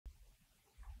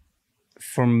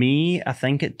For me, I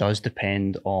think it does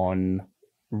depend on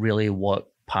really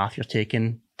what path you're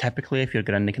taking. Typically, if you're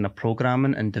going into kind of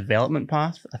programming and development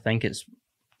path, I think it's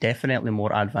definitely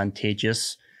more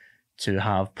advantageous to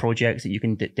have projects that you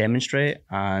can demonstrate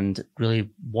and really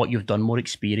what you've done more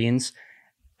experience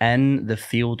in the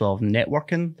field of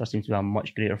networking. There seems to be a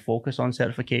much greater focus on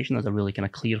certification. There's a really kind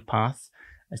of clear path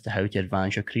as to how to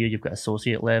advance your career. You've got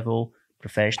associate level,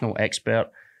 professional, expert,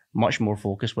 much more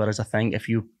focused. Whereas I think if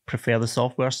you prefer the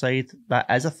software side, that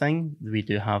is a thing. We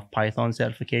do have Python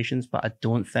certifications, but I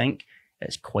don't think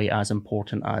it's quite as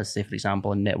important as, say, for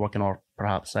example, in networking or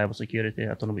perhaps cybersecurity.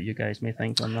 I don't know what you guys may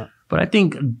think on that. But I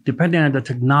think depending on the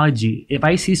technology, if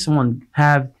I see someone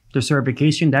have the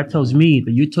certification, that tells me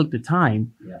that you took the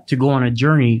time to go on a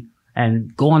journey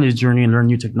and go on this journey and learn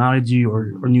new technology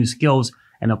or new skills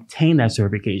and obtain that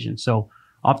certification. So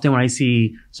often when I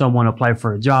see someone apply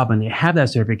for a job and they have that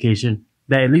certification,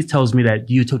 that at least tells me that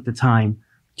you took the time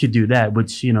to do that,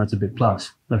 which, it's a big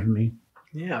plus for me.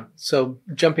 Yeah. So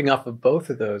jumping off of both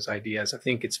of those ideas, I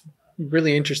think it's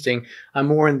really interesting. I'm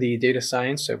more in the data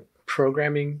science, so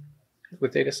programming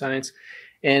with data science.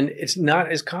 And it's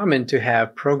not as common to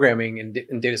have programming and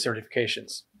data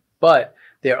certifications. But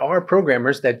there are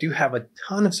programmers that do have a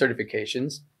ton of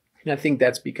certifications. And I think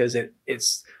that's because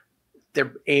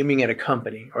they're aiming at a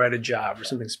company or at a job or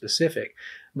something specific.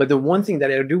 But the one thing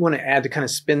that I do want to add to kind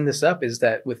of spin this up is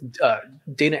that with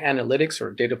data analytics,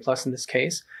 or Data Plus in this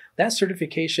case, that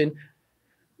certification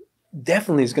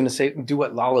definitely is going to do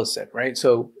what Lalo said, right?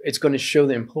 So it's going to show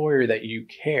the employer that you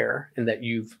care and that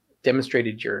you've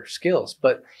demonstrated your skills.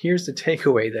 But here's the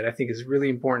takeaway that I think is really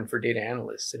important for data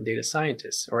analysts and data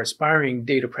scientists or aspiring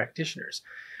data practitioners.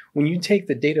 When you take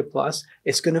the Data Plus,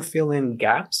 it's going to fill in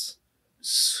gaps,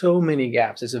 so many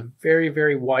gaps. It's a very,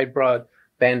 very wide, broad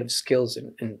band of skills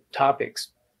and topics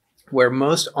where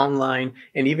most online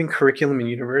and even curriculum in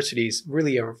universities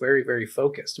really are very, very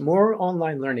focused, more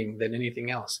online learning than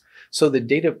anything else. So the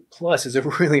Data Plus is a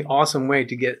really awesome way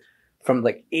to get from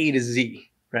like A to Z,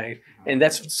 right? And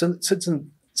that's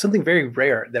something very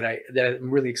rare that I'm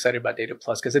really excited about Data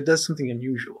Plus because it does something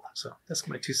unusual. So that's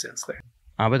my 2 cents there.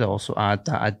 I would also add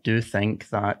that I do think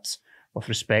that with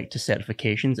respect to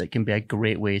certifications, it can be a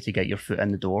great way to get your foot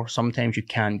in the door. Sometimes you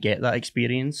can't get that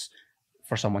experience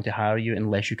for someone to hire you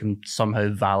unless you can somehow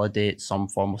validate some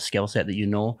form of skill set that you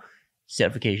know.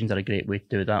 Certifications are a great way to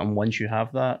do that. And once you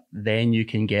have that, then you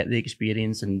can get the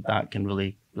experience and that can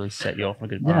really, really set you off on a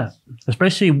good path. Yeah,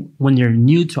 especially when you're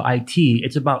new to IT,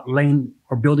 it's about laying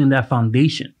or building that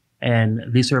foundation. And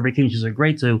these certifications are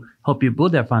great to help you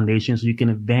build that foundation so you can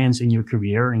advance in your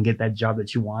career and get that job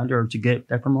that you want or to get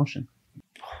that promotion.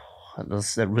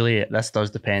 This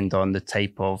does depend on the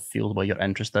type of field where your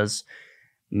interest is.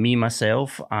 Me,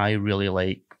 myself, I really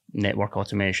like network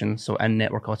automation. So in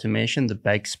network automation, the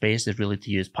big space is really to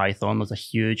use Python. There's a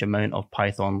huge amount of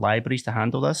Python libraries to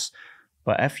handle this.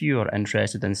 But if you are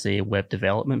interested in, say, web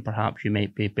development, perhaps you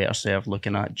might be better served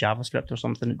looking at JavaScript or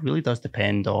something. It really does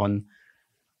depend on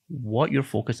what your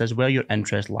focus is, where your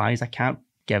interest lies. I can't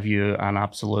give you an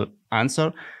absolute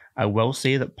answer. I will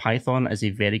say that Python is a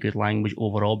very good language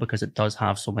overall because it does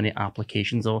have so many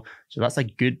applications though. So that's a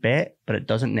good bet, but it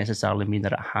doesn't necessarily mean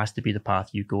that it has to be the path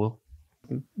you go.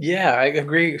 Yeah, I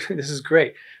agree. This is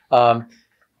great.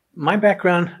 My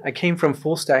background, I came from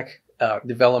full stack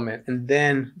development and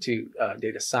then to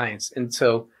data science. And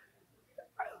so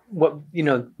what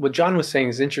John was saying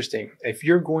is interesting. If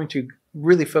you're going to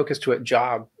really focus to a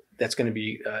job that's going to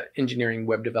be engineering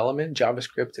web development,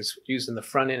 JavaScript is used in the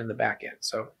front end and the back end.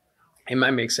 So it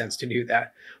might make sense to do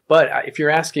that. But if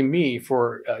you're asking me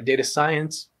for data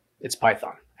science, it's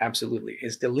Python. Absolutely.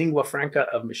 It's the lingua franca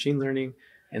of machine learning.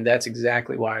 And that's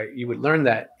exactly why you would learn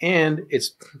that. And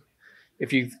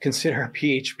if you consider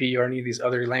PHP or any of these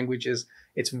other languages,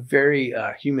 it's very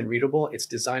human readable. It's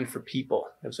designed for people.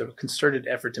 There's a concerted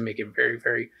effort to make it very,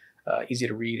 very easy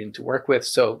to read and to work with.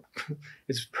 So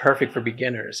it's perfect for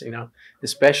beginners,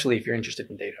 especially if you're interested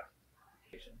in data.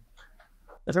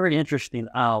 That's very interesting.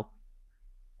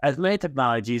 As many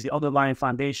technologies, the underlying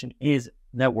foundation is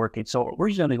networking. So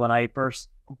originally, when I first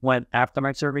went after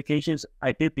my certifications,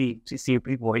 I did the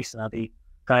CCP voice and the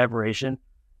collaboration.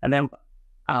 And then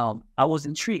I was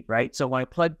intrigued, right? So when I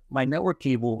plugged my network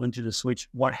cable into the switch,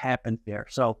 what happened there?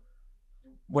 So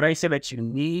would I say that you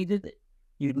need it?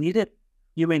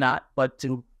 You may not, but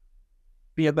to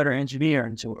be a better engineer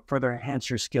and to further enhance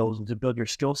your skills and to build your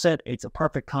skill set, it's a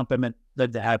perfect complement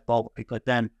that to have both, because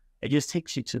then it just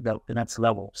takes you to the next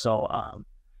level. So,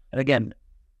 and again,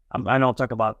 I know I'm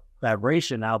talking about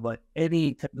collaboration now, but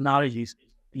any technologies,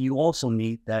 you also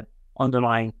need that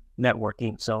underlying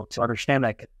networking. So to understand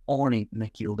that can only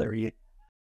make you very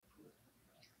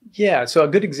Yeah. So a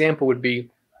good example would be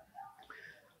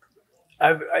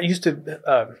I used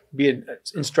to be an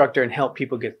instructor and help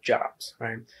people get jobs,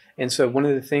 right? And so one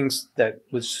of the things that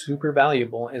was super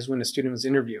valuable is when a student was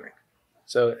interviewing.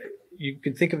 So you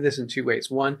can think of this in two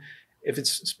ways. One, if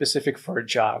it's specific for a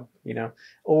job,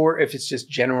 or if it's just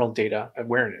general data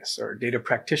awareness or data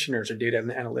practitioners or data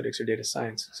analytics or data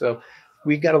science. So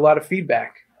we got a lot of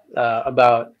feedback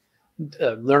about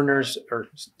learners or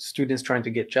students trying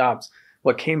to get jobs.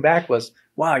 What came back was,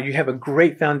 wow, you have a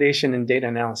great foundation in data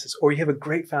analysis, or you have a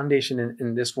great foundation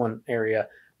in this one area,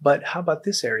 but how about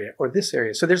this area or this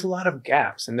area? So there's a lot of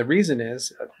gaps. And the reason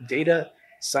is data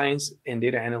science and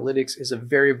data analytics is a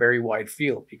very, very wide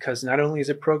field, because not only is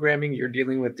it programming, you're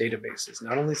dealing with databases.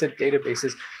 Not only is it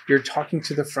databases, you're talking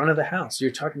to the front of the house.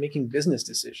 You're making business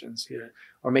decisions here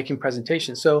or making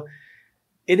presentations. So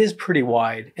it is pretty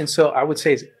wide. And so I would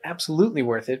say it's absolutely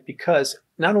worth it, because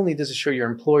not only does it show your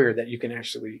employer that you can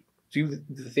actually do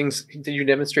the things that you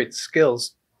demonstrate the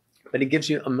skills, but it gives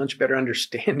you a much better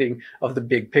understanding of the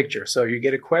big picture. So you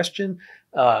get a question,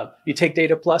 you take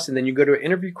Data Plus, and then you go to an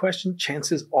interview question,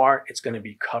 chances are it's going to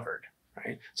be covered,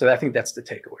 right? So I think that's the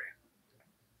takeaway.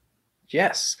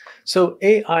 Yes. So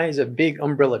AI is a big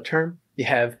umbrella term. You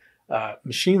have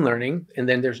machine learning, and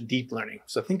then there's deep learning.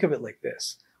 So think of it like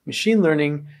this. Machine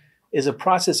learning is a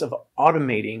process of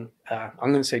automating,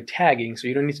 I'm going to say tagging, so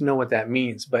you don't need to know what that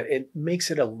means, but it makes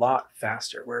it a lot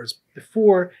faster. Whereas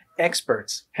before,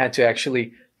 experts had to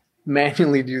actually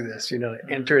manually do this,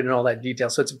 enter it in all that detail.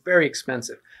 So it's very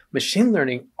expensive. Machine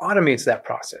learning automates that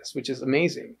process, which is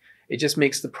amazing. It just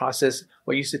makes the process,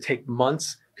 what used to take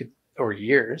months or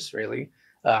years, really,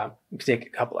 it could take a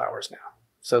couple hours now.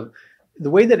 So the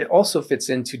way that it also fits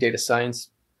into data science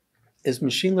is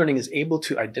machine learning is able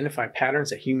to identify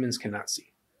patterns that humans cannot see.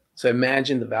 So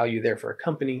imagine the value there for a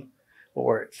company,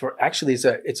 or for actually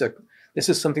this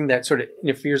is something that sort of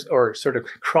interferes or sort of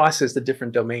crosses the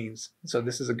different domains. So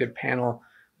this is a good panel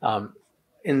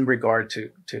in regard to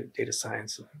data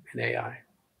science and AI.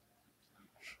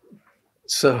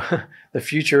 So the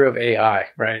future of AI,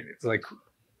 right? It's like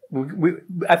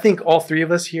I think all three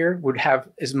of us here would have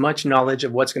as much knowledge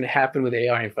of what's going to happen with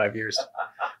AI in 5 years,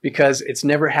 because it's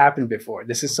never happened before.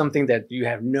 This is something that you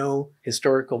have no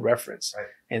historical reference. Right.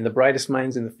 And the brightest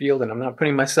minds in the field, and I'm not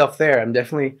putting myself there, I'm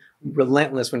definitely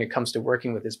relentless when it comes to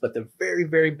working with this, but the very,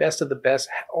 very best of the best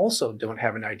also don't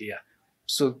have an idea.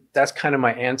 So that's kind of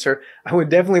my answer. I would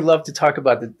definitely love to talk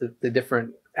about the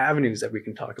different avenues that we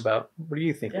can talk about. What do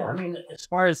you think? Yeah, I mean, as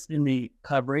far as in the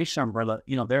collaboration umbrella,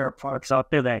 there are products out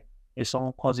there that if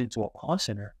someone calls into a call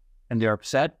center and they're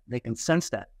upset, they can sense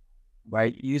that,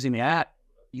 right? Using the app,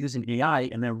 using AI,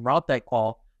 and then route that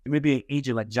call. There may be an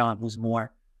agent like John who's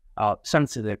more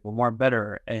sensitive or more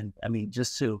better, and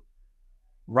just to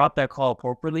route that call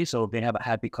appropriately so they have a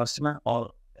happy customer.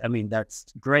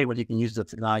 That's great when you can use the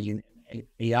technology and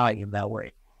AI in that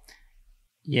way.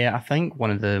 Yeah, I think one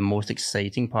of the most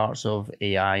exciting parts of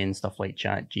AI and stuff like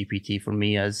ChatGPT for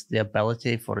me is the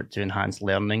ability for it to enhance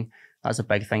learning. That's a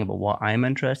big thing about what I'm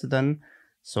interested in.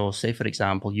 So say, for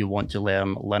example, you want to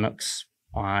learn Linux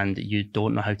and you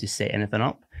don't know how to set anything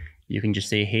up. You can just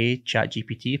say, hey,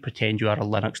 ChatGPT, pretend you are a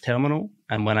Linux terminal.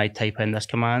 And when I type in this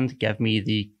command, give me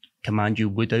the command you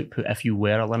would output if you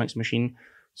were a Linux machine.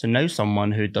 So now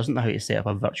someone who doesn't know how to set up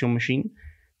a virtual machine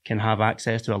can have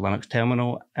access to a Linux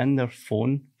terminal in their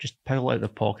phone, just pull it out of their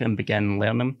pocket and begin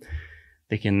learning.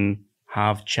 They can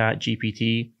have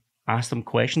ChatGPT ask them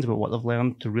questions about what they've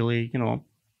learned to really,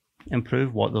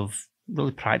 improve what they've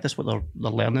really practiced, what they're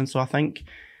learning. So I think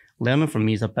learning for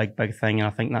me is a big, big thing. And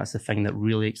I think that's the thing that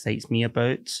really excites me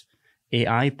about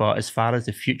AI. But as far as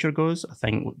the future goes, I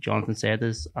think what Jonathan said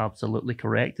is absolutely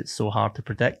correct. It's so hard to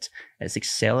predict. It's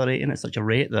accelerating at such a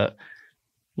rate that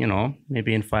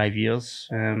maybe in 5 years,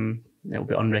 it'll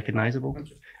be unrecognizable.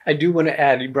 I do want to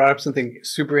add, you brought up something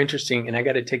super interesting, and I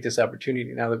got to take this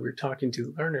opportunity now that we're talking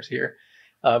to learners here.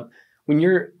 When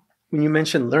you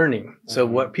mentioned learning, so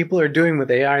what people are doing with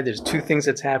AI, there's two things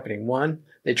that's happening. One,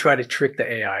 they try to trick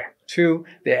the AI. Two,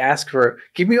 they ask for,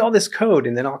 give me all this code,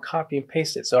 and then I'll copy and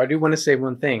paste it. So I do want to say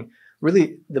one thing.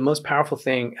 Really, the most powerful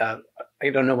thing, I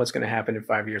don't know what's going to happen in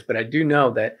 5 years, but I do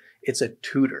know that it's a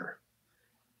tutor.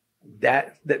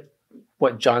 That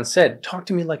what John said, talk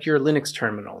to me like you're a Linux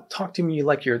terminal, talk to me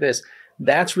like you're this.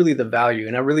 That's really the value.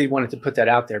 And I really wanted to put that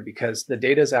out there because the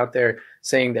data is out there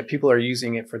saying that people are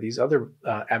using it for these other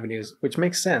avenues, which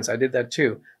makes sense. I did that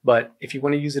too. But if you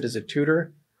want to use it as a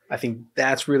tutor, I think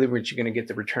that's really where you're going to get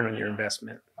the return on your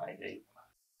investment.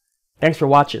 Thanks for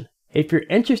watching. If you're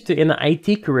interested in an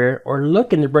IT career or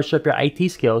looking to brush up your IT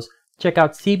skills, check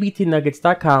out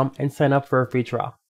cbtnuggets.com and sign up for a free trial.